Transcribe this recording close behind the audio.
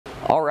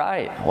All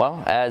right,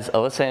 well, as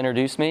Alyssa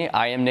introduced me,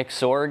 I am Nick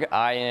Sorg.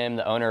 I am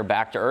the owner of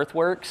Back to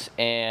Earthworks,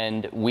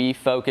 and we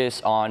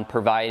focus on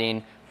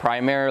providing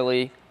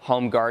primarily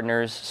home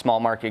gardeners, small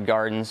market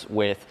gardens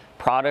with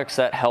products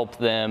that help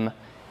them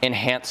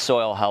enhance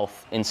soil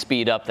health and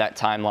speed up that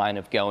timeline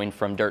of going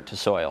from dirt to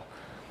soil.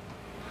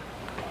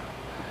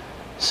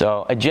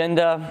 So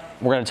agenda,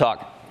 we're going to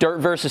talk dirt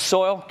versus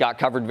soil, got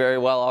covered very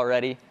well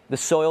already. The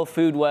soil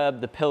food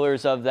web, the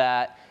pillars of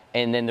that,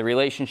 and then the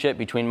relationship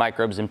between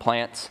microbes and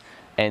plants,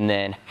 and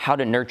then how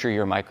to nurture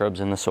your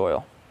microbes in the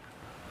soil.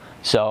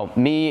 So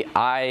me,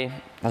 as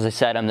I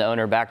said, I'm the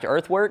owner of Back to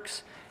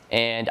Earthworks,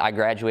 and I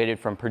graduated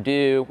from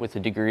Purdue with a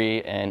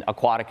degree in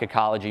aquatic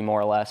ecology, more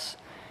or less.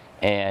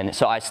 And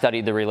so I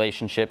studied the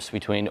relationships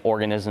between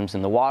organisms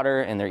in the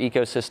water and their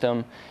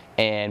ecosystem.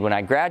 And when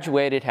I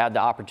graduated, had the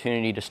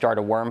opportunity to start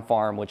a worm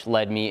farm, which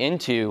led me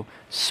into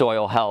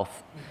soil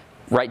health,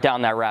 right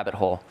down that rabbit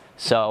hole.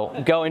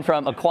 So going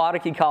from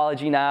aquatic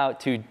ecology now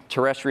to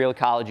terrestrial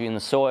ecology in the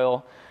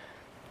soil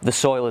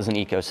is an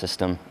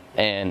ecosystem,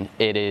 and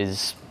it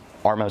is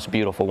our most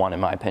beautiful one, in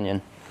my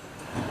opinion.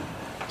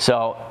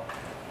 So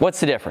what's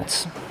the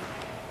difference?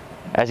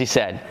 As he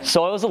said,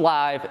 soil is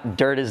alive,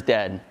 dirt is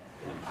dead.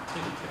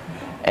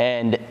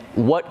 And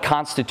what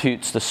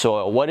constitutes the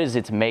soil? What is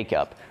its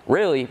makeup?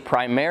 Really,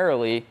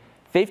 primarily,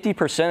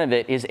 50% of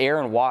it is air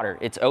and water.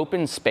 It's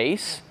open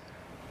space.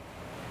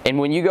 And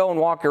when you go and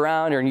walk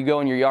around or you go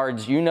in your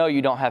yards, you know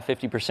you don't have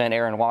 50%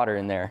 air and water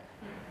in there.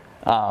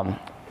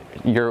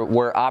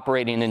 We're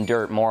operating in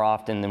dirt more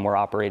often than we're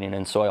operating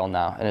in soil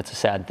now, and it's a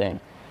sad thing.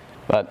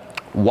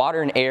 But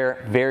water and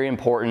air, very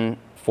important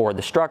for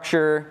the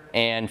structure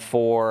and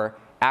for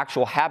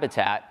actual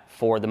habitat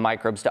for the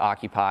microbes to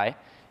occupy,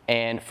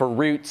 and for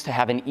roots to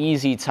have an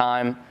easy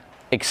time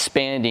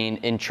expanding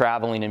and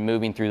traveling and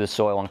moving through the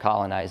soil and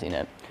colonizing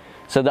it.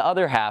 So the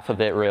other half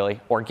of it, really,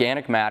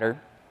 organic matter,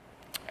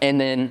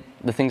 and then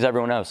the things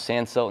everyone knows,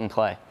 sand, silt, and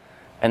clay.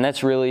 And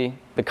that's really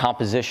the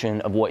composition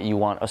of what you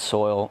want a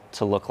soil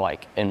to look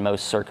like in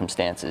most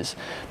circumstances.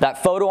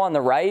 That photo on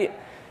the right,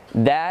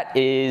 that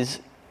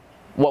is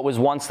what was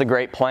once the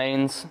Great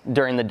Plains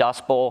during the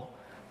Dust Bowl.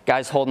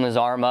 Guy's holding his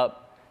arm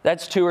up.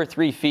 That's 2 or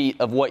 3 feet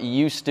of what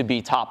used to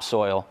be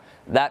topsoil.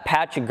 That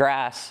patch of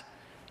grass,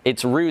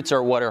 its roots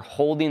are what are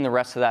holding the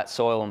rest of that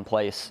soil in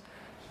place.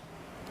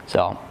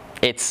 So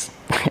it's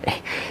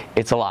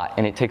a lot,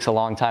 and it takes a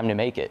long time to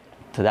make it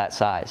to that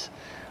size.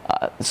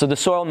 So the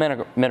soil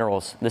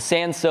minerals, the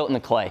sand, silt, and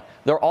the clay,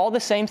 they're all the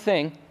same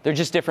thing, they're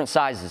just different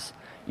sizes.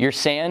 Your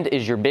sand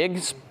is your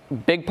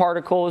big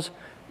particles,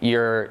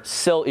 your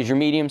silt is your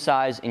medium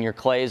size, and your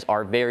clays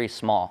are very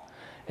small.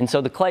 And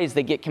so the clays,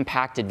 they get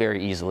compacted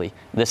very easily.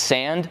 The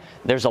sand,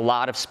 there's a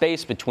lot of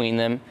space between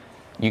them.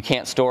 You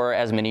can't store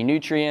as many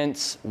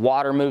nutrients,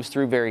 water moves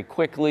through very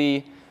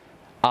quickly.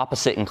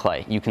 Opposite in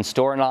clay. You can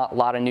store a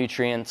lot of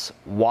nutrients,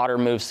 water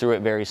moves through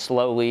it very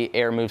slowly,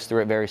 air moves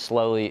through it very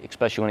slowly,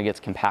 especially when it gets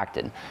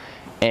compacted.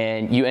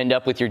 And you end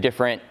up with your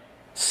different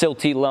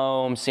silty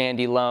loam,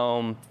 sandy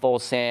loam, full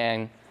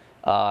sand,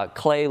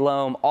 clay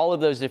loam. All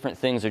of those different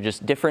things are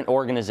just different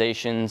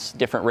organizations,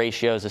 different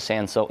ratios of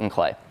sand, silt, and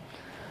clay.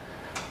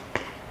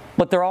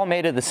 But they're all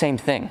made of the same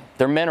thing.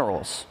 They're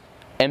minerals.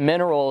 And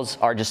minerals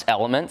are just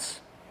elements,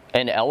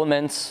 and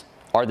elements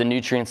are the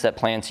nutrients that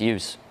plants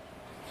use.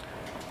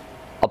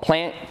 A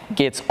plant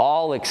gets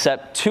all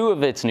except 2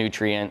 of its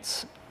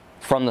nutrients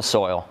from the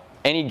soil.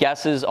 Any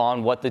guesses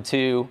on what the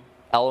 2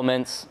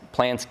 elements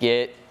plants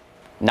get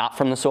not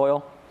from the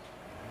soil?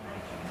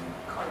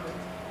 Carbon.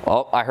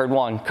 Oh, I heard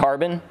one.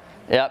 Carbon.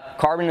 Yep,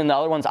 carbon, and the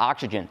other one's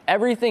oxygen.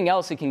 Everything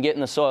else it can get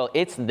in the soil,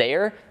 it's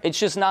there. It's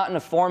just not in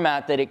a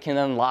format that it can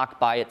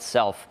unlock by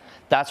itself.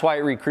 That's why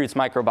it recruits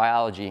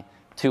microbiology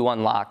to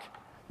unlock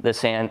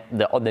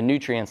the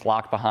nutrients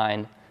locked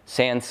behind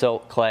sand,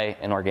 silt, clay,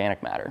 and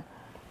organic matter.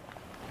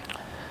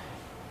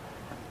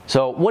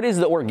 So what is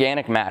the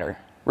organic matter?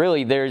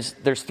 Really, there's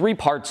 3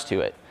 parts to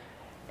it.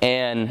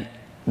 And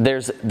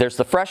there's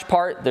the fresh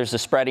part, there's the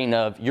spreading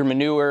of your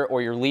manure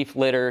or your leaf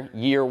litter,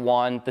 year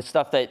 1, the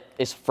stuff that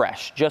is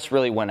fresh, just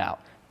really went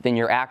out. Then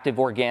your active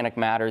organic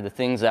matter, the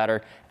things that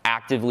are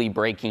actively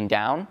breaking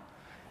down.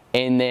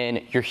 And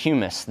then your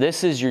humus.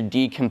 This is your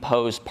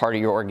decomposed part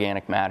of your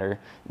organic matter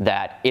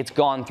that it's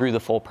gone through the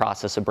full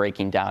process of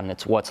breaking down, and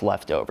it's what's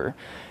left over.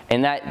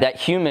 And that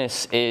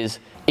humus it's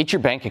your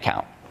bank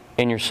account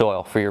in your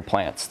soil for your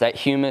plants. That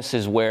humus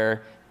is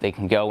where they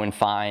can go and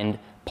find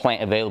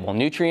plant available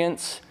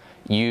nutrients.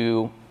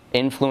 You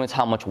influence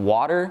how much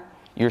water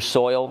your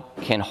soil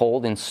can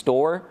hold and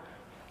store,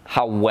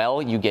 how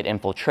well you get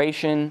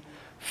infiltration,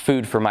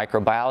 food for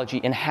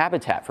microbiology, and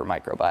habitat for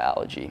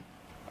microbiology.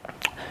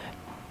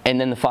 And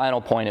then the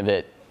final point of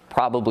it,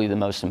 probably the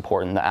most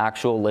important, the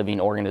actual living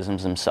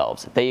organisms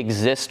themselves. They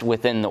exist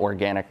within the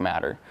organic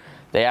matter.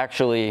 They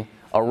actually,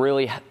 a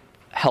really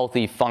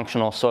healthy,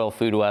 functional soil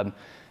food web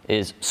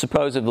is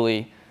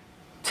supposedly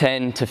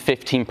 10 to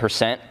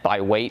 15% by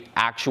weight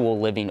actual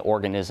living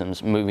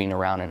organisms moving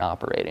around and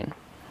operating.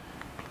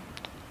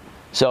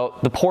 So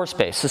the pore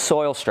space, the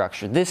soil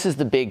structure, this is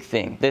the big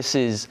thing. This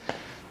is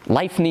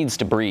life needs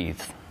to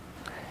breathe.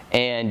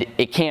 And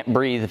it can't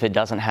breathe if it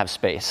doesn't have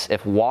space.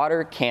 If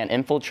water can't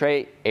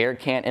infiltrate, air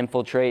can't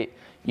infiltrate,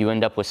 you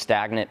end up with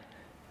stagnant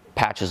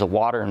patches of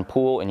water and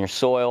pool in your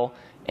soil,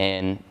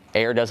 and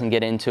air doesn't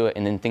get into it,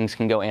 and then things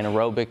can go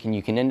anaerobic, and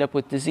you can end up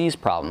with disease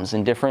problems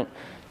and different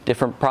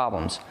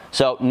problems.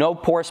 So no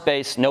pore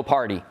space, no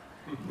party.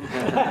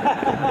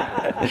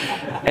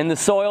 And the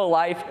soil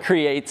life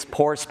creates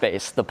pore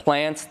space. The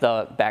plants,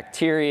 the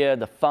bacteria,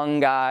 the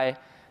fungi,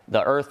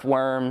 the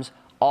earthworms,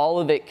 all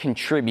of it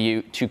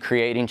contribute to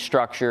creating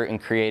structure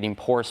and creating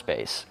pore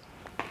space.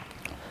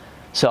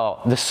 So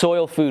the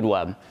soil food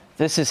web,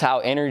 this is how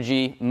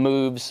energy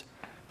moves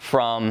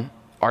from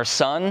our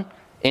sun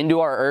into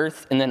our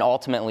earth and then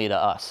ultimately to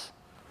us.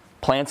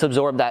 Plants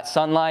absorb that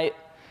sunlight,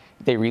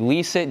 they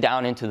release it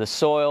down into the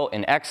soil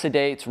in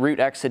exudates, root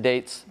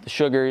exudates, the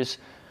sugars.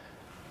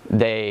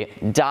 They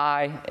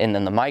die, and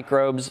then the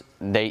microbes,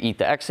 they eat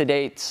the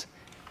exudates,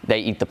 they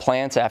eat the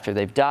plants after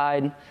they've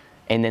died,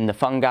 and then the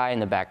fungi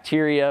and the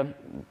bacteria,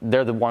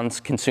 they're the ones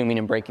consuming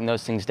and breaking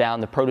those things down.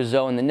 The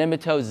protozoa and the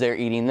nematodes, they're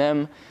eating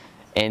them.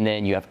 And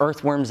then you have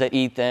earthworms that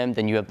eat them.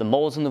 Then you have the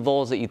moles and the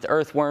voles that eat the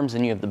earthworms.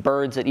 And you have the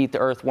birds that eat the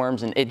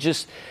earthworms. And it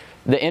just,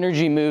 the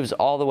energy moves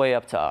all the way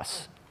up to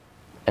us.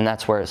 And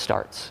that's where it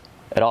starts.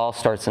 It all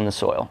starts in the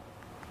soil.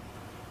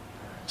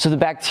 So the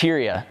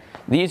bacteria,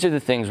 these are the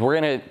things, we're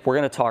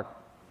gonna talk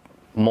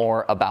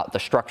more about the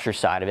structure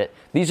side of it.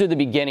 These are the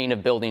beginning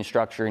of building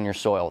structure in your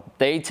soil.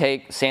 They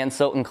take sand,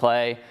 silt, and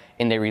clay,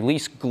 and they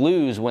release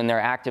glues when they're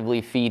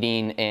actively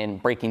feeding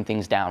and breaking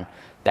things down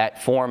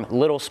that form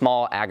little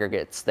small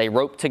aggregates. They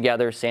rope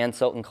together sand,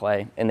 silt, and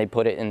clay, and they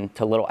put it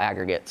into little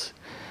aggregates.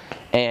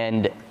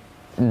 And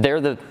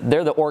they're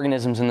the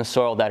organisms in the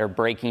soil that are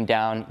breaking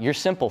down your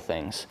simple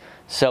things.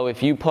 So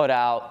if you put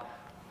out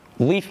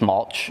leaf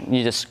mulch,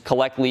 you just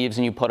collect leaves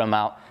and you put them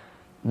out,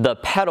 the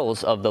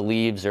petals of the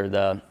leaves or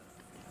the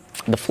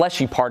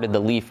fleshy part of the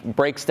leaf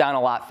breaks down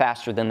a lot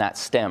faster than that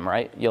stem,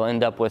 right? You'll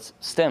end up with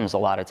stems a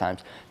lot of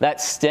times. That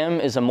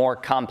stem is a more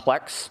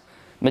complex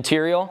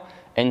material,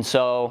 and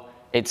so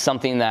it's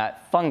something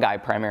that fungi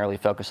primarily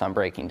focus on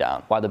breaking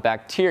down, while the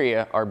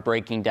bacteria are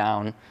breaking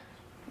down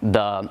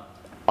the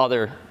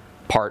other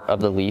part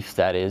of the leaf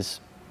that is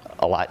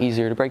a lot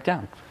easier to break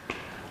down.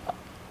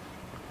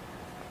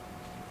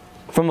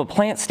 From a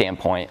plant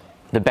standpoint,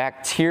 the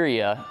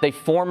bacteria, they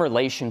form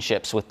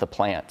relationships with the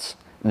plants.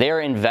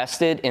 They're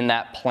invested in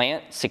that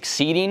plant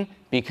succeeding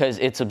because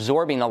it's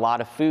absorbing a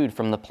lot of food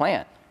from the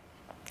plant.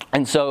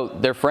 And so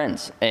they're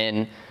friends,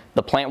 and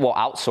the plant will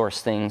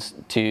outsource things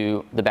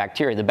to the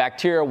bacteria. The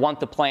bacteria want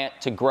the plant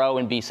to grow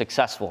and be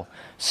successful.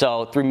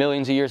 So through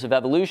millions of years of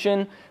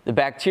evolution, the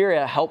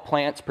bacteria help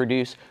plants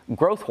produce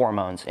growth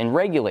hormones and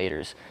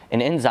regulators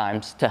and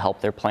enzymes to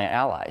help their plant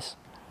allies.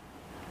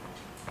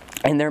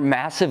 And they're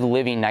massive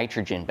living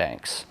nitrogen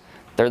banks.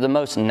 They're the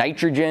most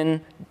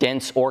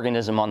nitrogen-dense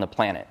organism on the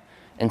planet.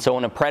 And so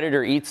when a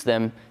predator eats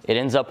them, it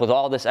ends up with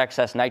all this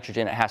excess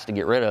nitrogen it has to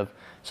get rid of.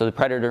 So the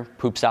predator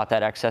poops out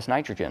that excess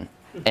nitrogen.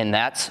 And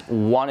that's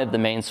one of the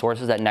main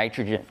sources that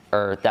nitrogen,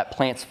 or that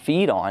plants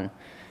feed on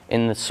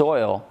in the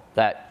soil.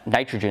 That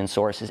nitrogen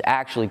source is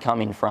actually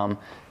coming from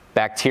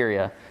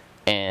bacteria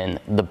and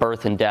the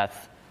birth and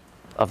death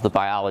of the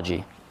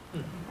biology.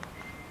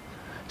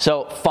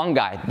 So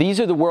fungi, these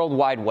are the World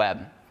Wide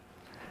Web.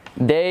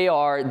 They're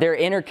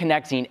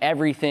interconnecting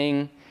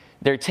everything.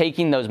 They're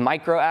taking those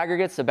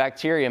microaggregates the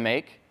bacteria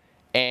make,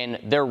 and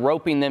they're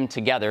roping them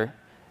together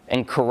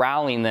and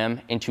corralling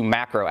them into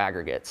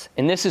macroaggregates.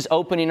 And this is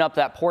opening up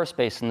that pore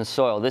space in the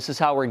soil. This is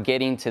how we're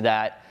getting to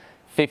that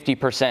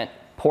 50%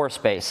 pore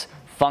space.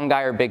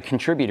 Fungi are big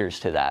contributors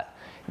to that.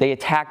 They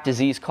attack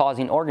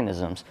disease-causing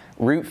organisms,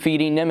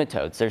 root-feeding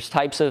nematodes. There's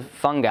types of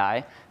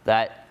fungi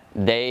that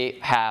they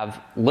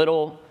have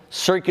little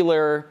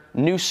circular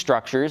noose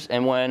structures,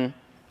 and when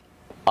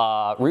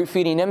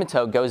root-feeding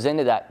nematode goes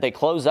into that, they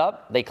close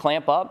up, they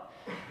clamp up,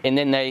 and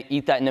then they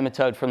eat that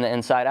nematode from the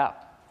inside out.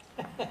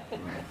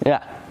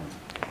 Yeah.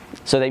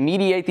 So they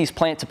mediate these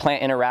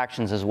plant-to-plant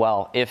interactions as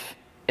well. If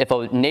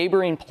a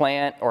neighboring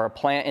plant or a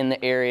plant in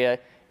the area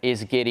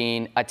is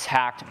getting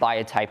attacked by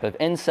a type of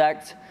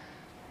insect,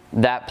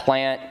 that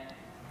plant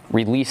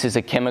releases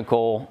a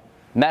chemical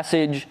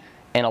message,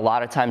 and a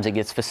lot of times it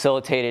gets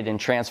facilitated and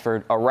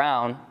transferred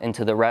around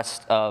into the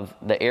rest of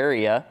the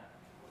area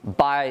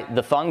by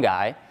the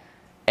fungi,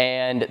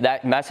 and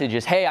that message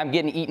is, hey, I'm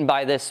getting eaten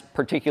by this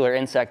particular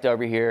insect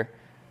over here.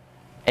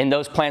 And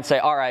those plants say,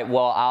 all right,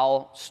 well,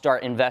 I'll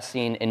start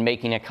investing in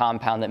making a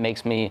compound that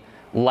makes me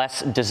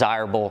less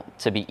desirable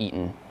to be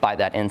eaten by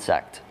that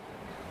insect.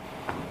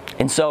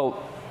 And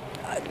so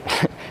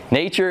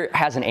nature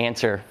has an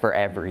answer for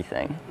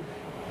everything.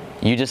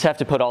 You just have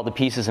to put all the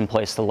pieces in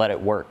place to let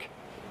it work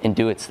and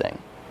do its thing.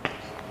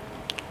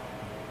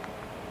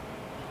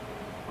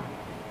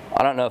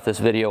 I don't know if this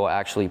video will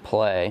actually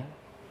play,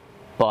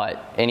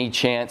 but any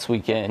chance we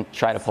can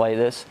try to play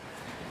this?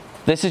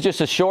 This is just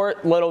a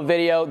short little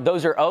video.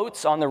 Those are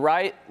oats on the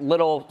right,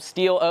 little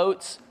steel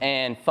oats,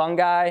 and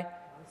fungi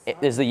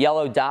is the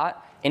yellow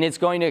dot. and it's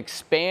going to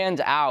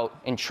expand out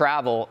and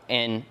travel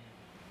and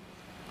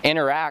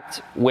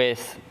interact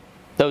with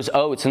those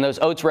oats, and those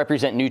oats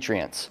represent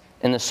nutrients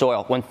in the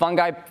soil. When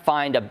fungi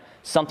find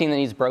something that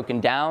needs broken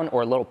down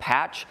or a little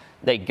patch,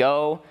 they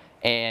go,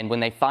 and when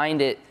they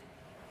find it,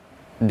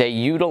 they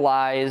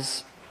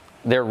utilize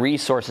their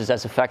resources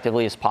as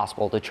effectively as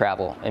possible to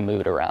travel and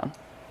move it around.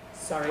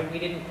 Sorry, we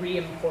didn't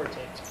re-import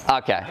it.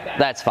 Okay,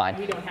 that's fine.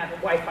 We don't have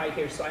Wi-Fi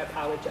here, so I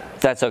apologize.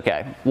 That's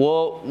okay.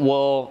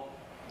 We'll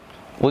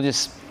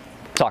just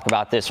talk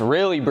about this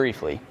really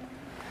briefly.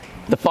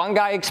 The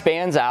fungi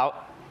expands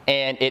out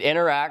and it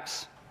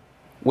interacts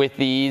with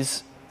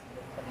these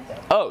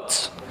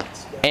oats.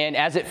 And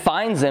as it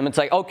finds them, it's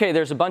like, okay,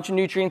 there's a bunch of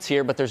nutrients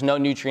here, but there's no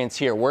nutrients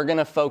here. We're going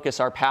to focus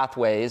our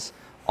pathways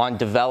on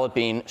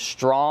developing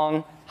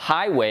strong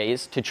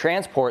highways to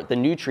transport the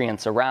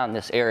nutrients around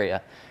this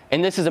area.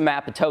 And this is a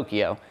map of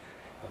Tokyo.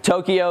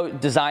 Tokyo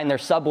designed their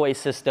subway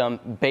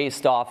system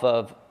based off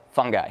of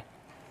fungi.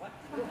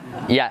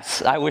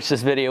 Yes, I wish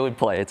this video would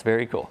play. It's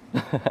very cool.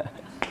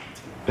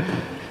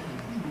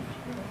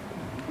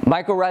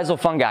 Mycorrhizal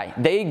fungi,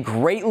 they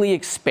greatly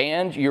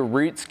expand your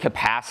root's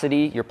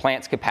capacity, your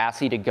plant's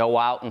capacity to go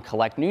out and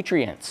collect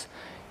nutrients.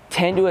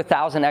 10 to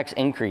 1,000x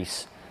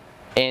increase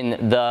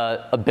in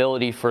the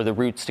ability for the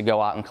roots to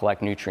go out and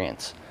collect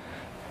nutrients.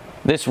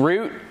 This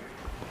root,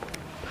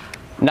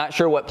 not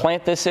sure what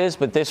plant this is,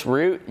 but this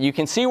root, you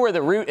can see where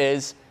the root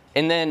is,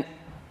 and then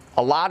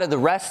a lot of the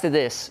rest of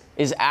this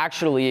is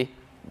actually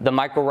the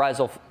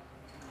mycorrhizal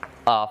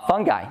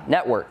fungi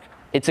network.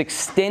 It's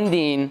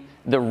extending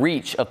the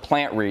reach of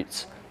plant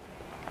roots.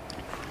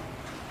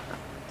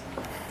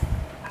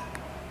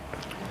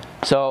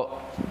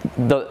 So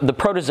the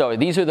protozoa,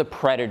 these are the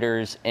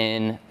predators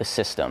in the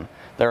system.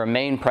 They're a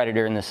main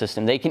predator in the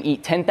system. They can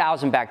eat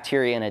 10,000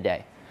 bacteria in a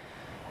day.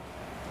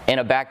 And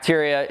a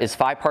bacteria is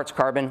 5 parts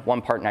carbon,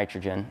 1 part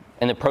nitrogen.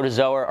 And the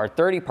protozoa are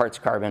 30 parts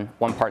carbon,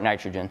 1 part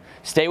nitrogen.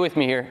 Stay with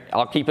me here.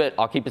 I'll keep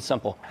it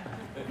simple.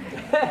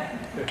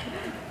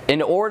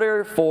 In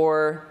order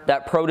for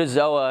that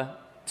protozoa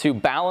to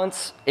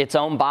balance its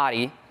own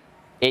body,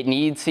 it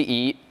needs to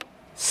eat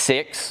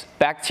 6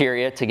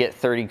 bacteria to get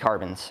 30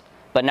 carbons.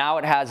 But now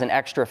it has an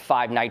extra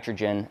 5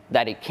 nitrogen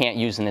that it can't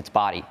use in its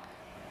body.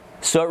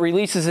 So it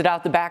releases it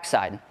out the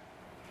backside.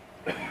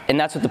 And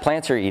that's what the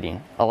plants are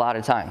eating a lot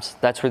of times.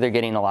 That's where they're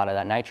getting a lot of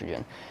that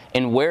nitrogen.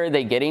 And where are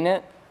they getting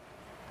it?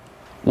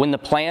 When the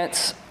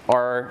plants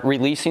are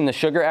releasing the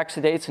sugar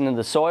exudates into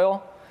the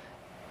soil,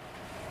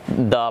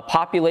 the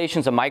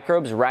populations of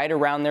microbes right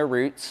around their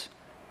roots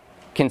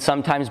can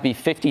sometimes be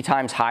 50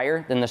 times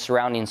higher than the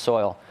surrounding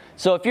soil.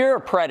 So if you're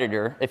a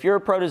predator, if you're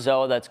a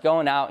protozoa that's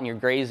going out and you're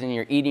grazing,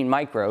 you're eating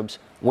microbes,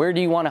 where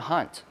do you want to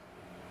hunt?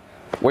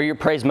 Where your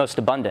prey is most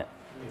abundant.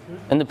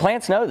 And the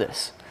plants know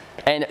this.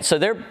 And so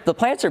the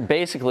plants are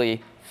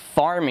basically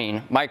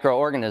farming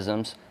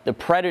microorganisms. The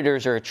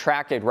predators are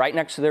attracted right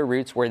next to their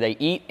roots where they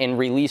eat and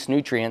release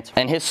nutrients.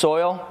 And his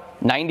soil,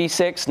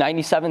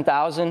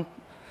 97,000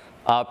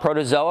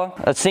 protozoa.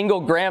 A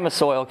single gram of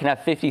soil can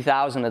have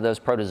 50,000 of those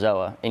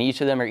protozoa, and each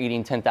of them are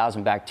eating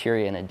 10,000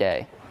 bacteria in a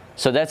day.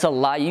 So that's a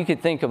lot. You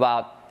could think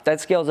about, that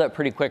scales up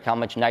pretty quick how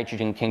much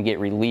nitrogen can get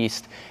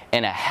released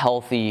in a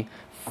healthy,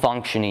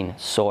 functioning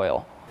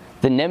soil.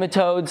 The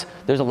nematodes,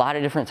 there's a lot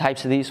of different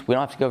types of these. We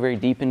don't have to go very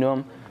deep into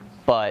them,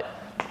 but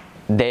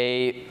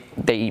they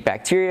eat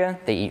bacteria,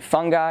 they eat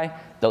fungi,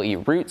 they'll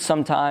eat roots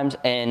sometimes,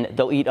 and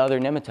they'll eat other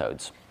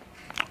nematodes.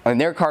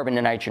 And their carbon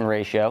to nitrogen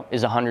ratio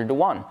is 100 to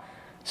 1.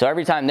 So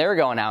every time they're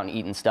going out and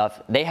eating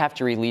stuff, they have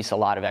to release a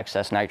lot of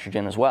excess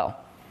nitrogen as well.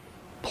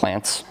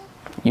 Plants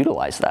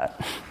utilize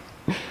that.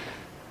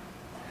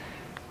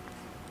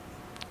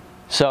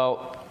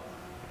 So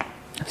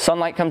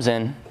sunlight comes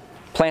in,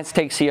 plants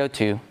take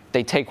CO2,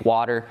 they take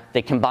water,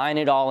 they combine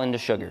it all into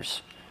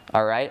sugars,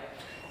 all right?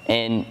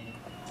 And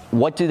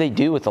what do they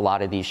do with a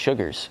lot of these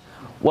sugars?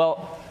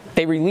 Well,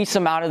 they release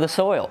them out of the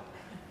soil.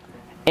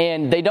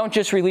 And they don't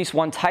just release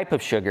one type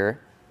of sugar,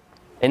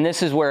 and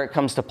this is where it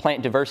comes to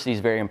plant diversity is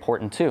very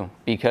important too,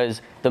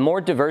 because the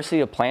more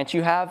diversity of plants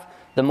you have,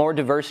 the more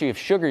diversity of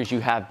sugars you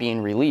have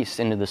being released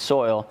into the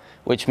soil,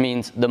 which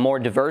means the more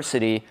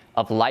diversity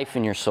of life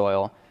in your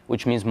soil,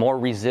 which means more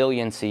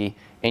resiliency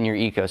in your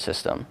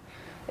ecosystem.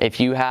 If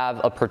you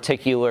have a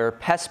particular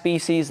pest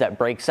species that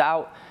breaks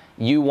out,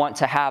 you want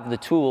to have the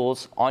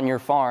tools on your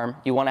farm,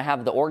 you want to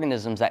have the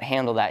organisms that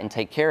handle that and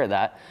take care of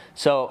that.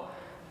 So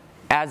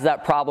as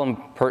that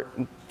problem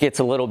gets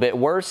a little bit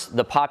worse,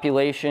 the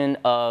population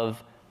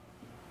of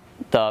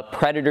the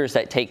predators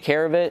that take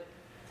care of it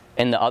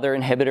and the other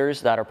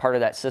inhibitors that are part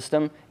of that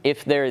system,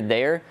 if they're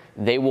there,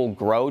 they will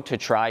grow to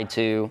try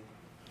to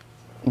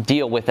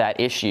deal with that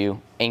issue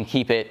and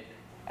keep it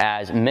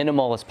as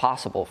minimal as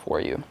possible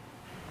for you.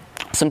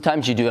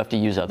 Sometimes you do have to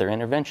use other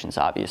interventions,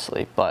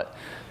 obviously, but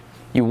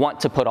you want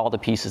to put all the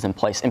pieces in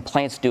place. And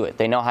plants do it.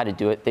 They know how to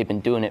do it. They've been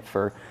doing it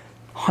for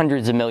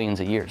hundreds of millions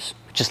of years.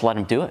 Just let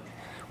them do it.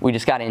 We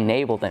just got to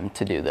enable them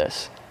to do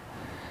this.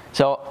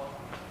 So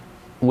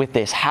with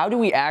this, how do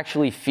we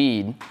actually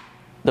feed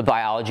the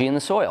biology in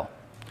the soil?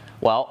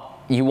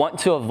 Well, you want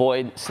to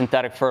avoid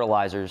synthetic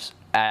fertilizers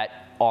at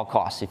all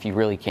costs if you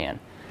really can,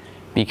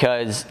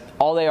 because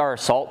all they are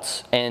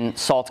salts, and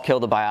salts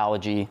kill the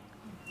biology.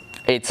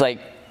 It's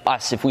like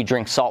us, if we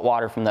drink salt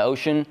water from the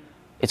ocean,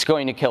 it's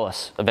going to kill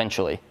us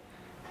eventually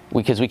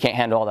because we can't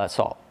handle all that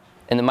salt.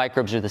 And the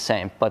microbes are the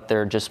same, but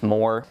they're just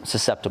more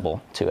susceptible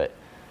to it.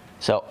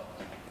 So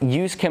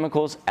use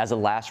chemicals as a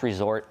last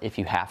resort if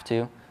you have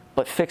to,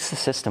 but fix the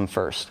system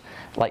first.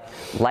 Like,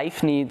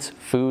 life needs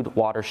food,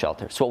 water,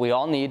 shelter. It's what we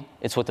all need.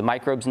 It's what the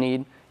microbes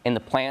need, and the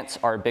plants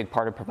are a big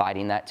part of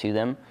providing that to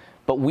them.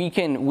 But we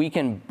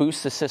can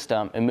boost the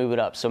system and move it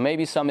up. So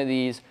maybe some of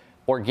these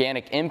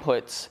organic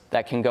inputs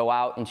that can go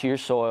out into your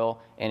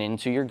soil and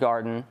into your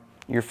garden,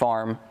 your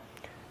farm,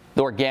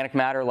 the organic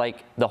matter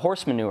like the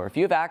horse manure, if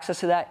you have access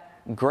to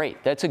that,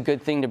 great. That's a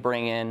good thing to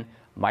bring in.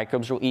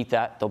 Microbes will eat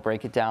that. They'll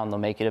break it down. They'll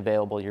make it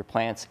available to your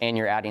plants, and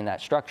you're adding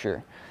that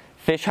structure.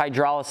 Fish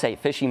hydrolysate,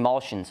 fish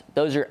emulsions,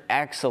 those are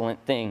excellent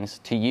things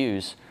to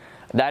use.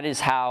 That is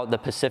how the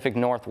Pacific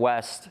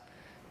Northwest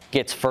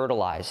gets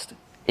fertilized,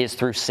 is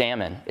through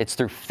salmon. It's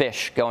through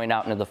fish going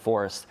out into the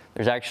forest.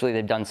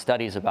 They've done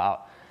studies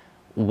about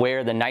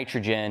where the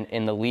nitrogen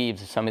in the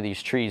leaves of some of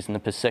these trees in the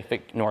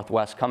Pacific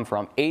Northwest come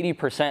from.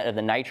 80% of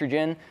the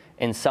nitrogen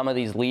in some of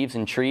these leaves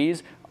and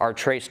trees are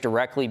traced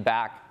directly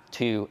back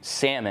to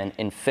salmon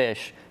and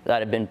fish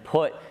that have been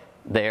put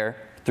there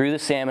through the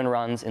salmon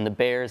runs and the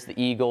bears, the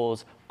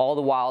eagles, all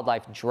the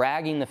wildlife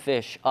dragging the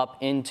fish up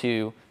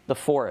into the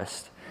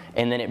forest,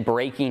 and then it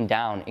breaking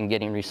down and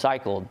getting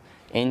recycled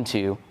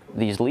into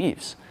these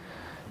leaves.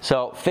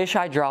 So fish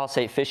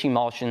hydrolysate, fish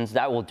emulsions,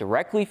 that will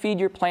directly feed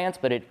your plants,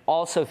 but it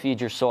also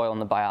feeds your soil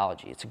and the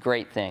biology. It's a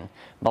great thing.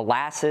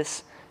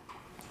 Molasses,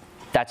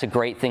 that's a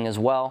great thing as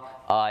well.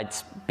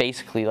 It's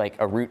basically like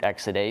a root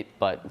exudate,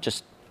 but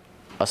just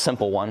a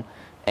simple one.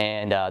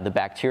 And the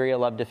bacteria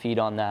love to feed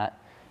on that.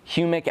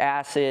 Humic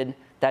acid,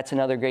 that's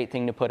another great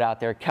thing to put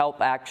out there.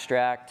 Kelp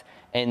extract,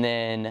 and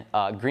then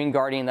Green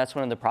Guardian, that's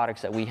one of the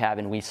products that we have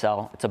and we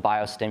sell. It's a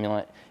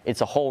biostimulant.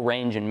 It's a whole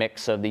range and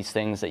mix of these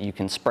things that you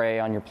can spray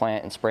on your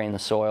plant and spray in the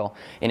soil.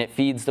 And it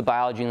feeds the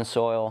biology in the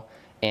soil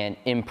and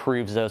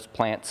improves those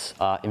plants'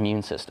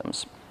 immune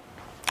systems.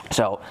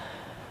 So,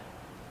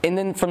 and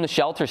then from the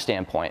shelter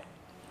standpoint,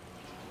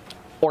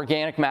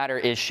 organic matter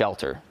is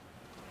shelter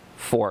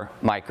for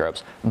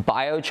microbes.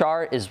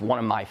 Biochar is one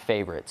of my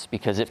favorites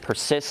because it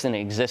persists and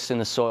exists in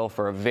the soil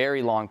for a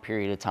very long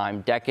period of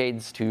time,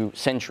 decades to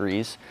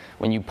centuries.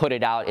 When you put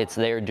it out, it's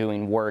there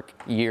doing work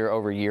year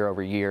over year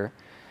over year.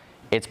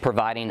 It's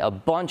providing a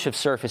bunch of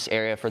surface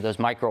area for those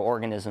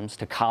microorganisms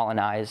to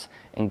colonize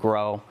and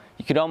grow.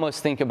 You could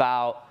almost think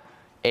about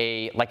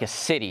like a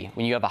city.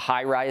 When you have a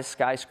high-rise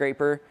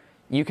skyscraper,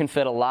 you can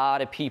fit a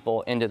lot of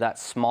people into that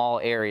small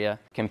area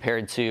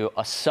compared to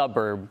a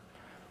suburb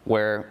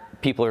where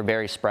people are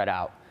very spread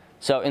out.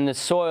 So in the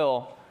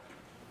soil,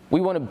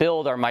 we want to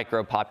build our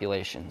microbe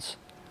populations.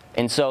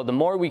 And so the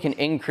more we can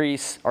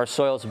increase our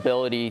soil's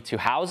ability to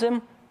house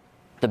them,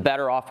 the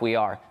better off we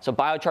are. So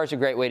biochar is a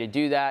great way to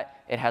do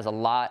that. It has a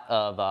lot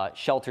of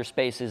shelter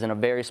spaces in a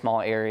very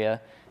small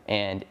area,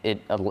 and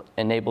it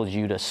enables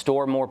you to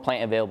store more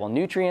plant available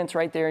nutrients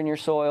right there in your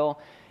soil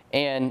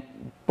and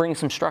bring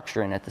some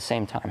structure in at the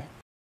same time.